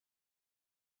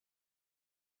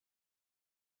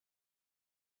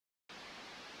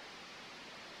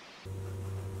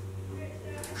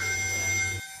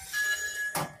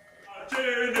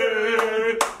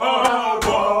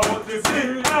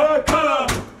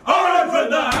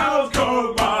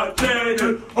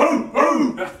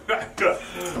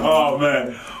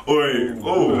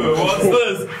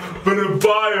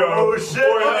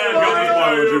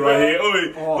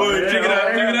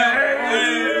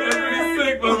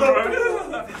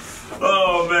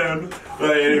man.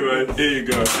 Right, anyway, here you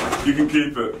go. You can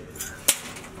keep it.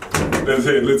 Let's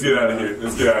get out of here.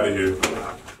 Let's get out of here.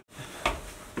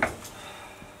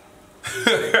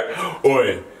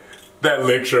 Oi, that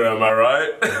lecture, am I right?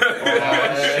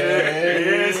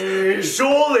 Yes.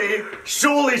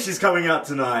 Surely she's coming out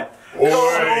tonight. Oi,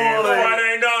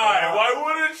 Friday night. Why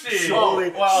wouldn't she? Surely.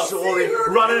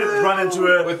 Run into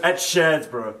her at Shad's,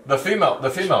 bro. The female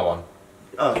one.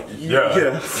 Oh,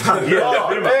 yeah. Anyway.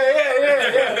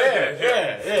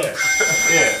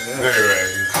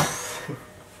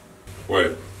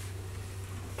 Wait.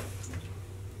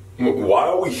 Why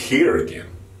are we here again?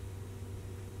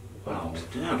 Oh,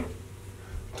 damn.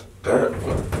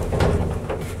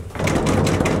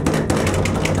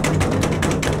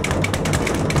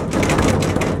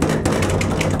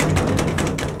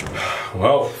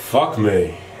 Well, fuck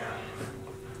me.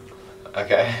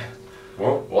 Okay.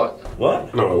 What?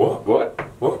 What? No, what? What?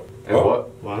 What? What?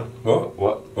 What? What?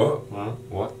 What? What? What?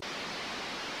 What?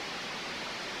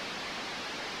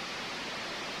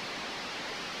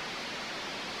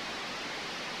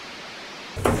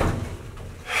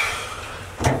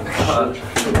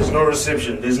 There's no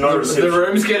reception. There's no reception. The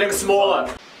room's getting smaller.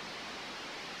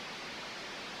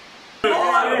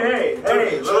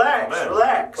 Hey,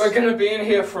 relax. We're gonna be in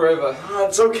here forever. Oh,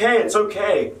 it's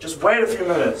okay. Just wait a few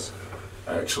minutes.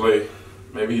 Actually,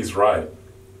 maybe he's right.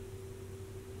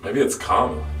 Maybe it's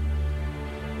karma.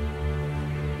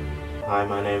 Hi,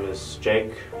 my name is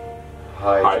Jake.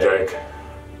 Hi, Jake.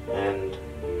 And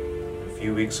a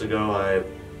few weeks ago, I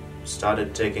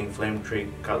started taking Flame Tree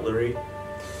cutlery.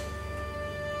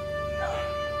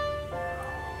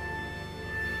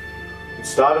 It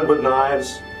started with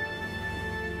knives,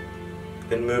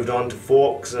 then moved on to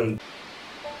forks and...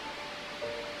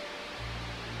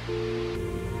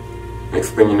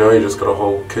 Next thing you know, you just got a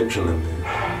whole kitchen in there.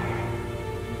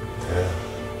 Yeah.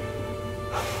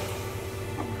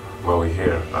 While we're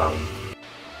here,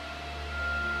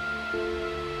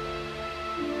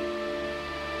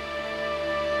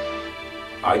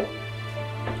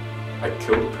 I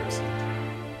killed a person.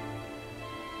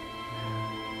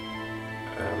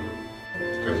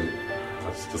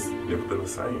 That's just never been the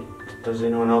same. Does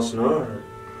anyone else know? Or?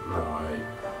 No,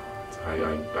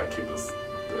 I keep this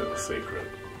a secret.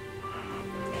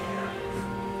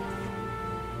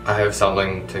 I have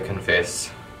something to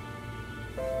confess.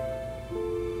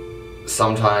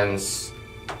 Sometimes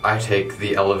I take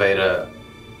the elevator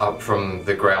up from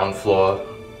the ground floor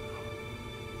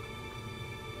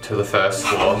to the first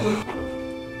floor.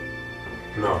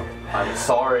 No. I'm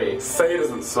sorry. Say it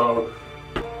isn't so.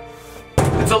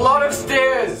 It's a lot of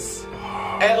stairs!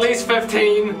 At least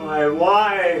 15.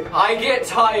 Why? I get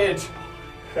tired.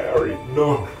 Harry,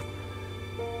 no.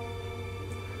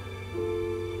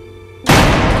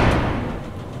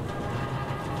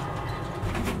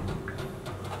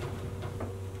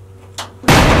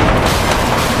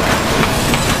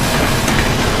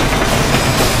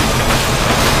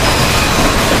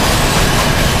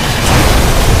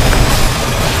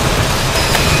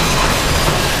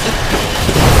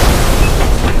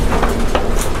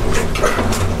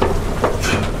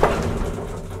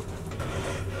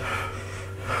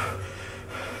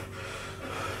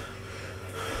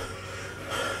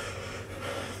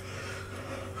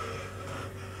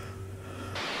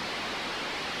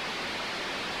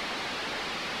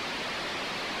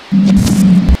 You